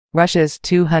Russia's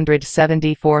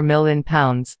 £274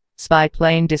 million spy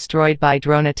plane destroyed by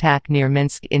drone attack near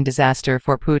Minsk in disaster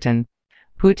for Putin.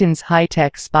 Putin's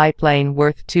high-tech spy plane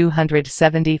worth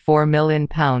 £274 million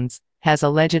has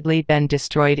allegedly been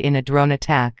destroyed in a drone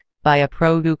attack by a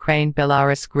pro-Ukraine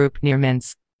Belarus group near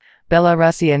Minsk.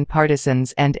 Belarusian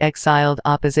partisans and exiled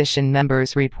opposition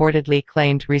members reportedly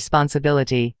claimed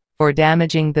responsibility for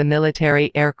damaging the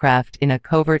military aircraft in a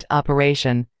covert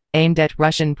operation aimed at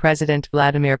Russian President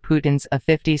Vladimir Putin's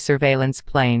A-50 surveillance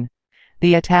plane.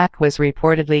 The attack was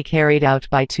reportedly carried out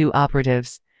by two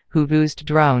operatives, who used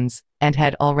drones, and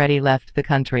had already left the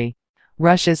country.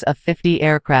 Russia's A-50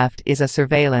 aircraft is a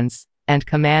surveillance and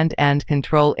command and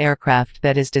control aircraft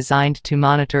that is designed to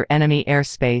monitor enemy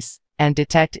airspace and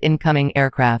detect incoming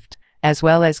aircraft, as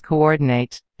well as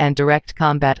coordinate and direct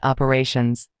combat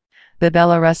operations. The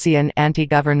Belarusian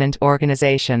anti-government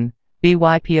organization,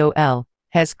 BYPOL,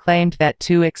 has claimed that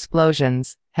two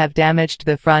explosions have damaged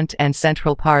the front and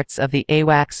central parts of the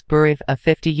AWACS Buriv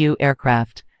A-50U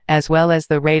aircraft, as well as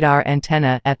the radar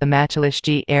antenna at the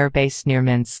Machalishki air base near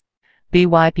Minsk.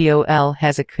 BYPOL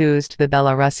has accused the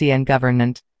Belarusian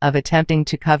government of attempting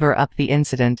to cover up the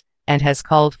incident and has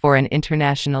called for an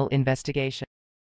international investigation.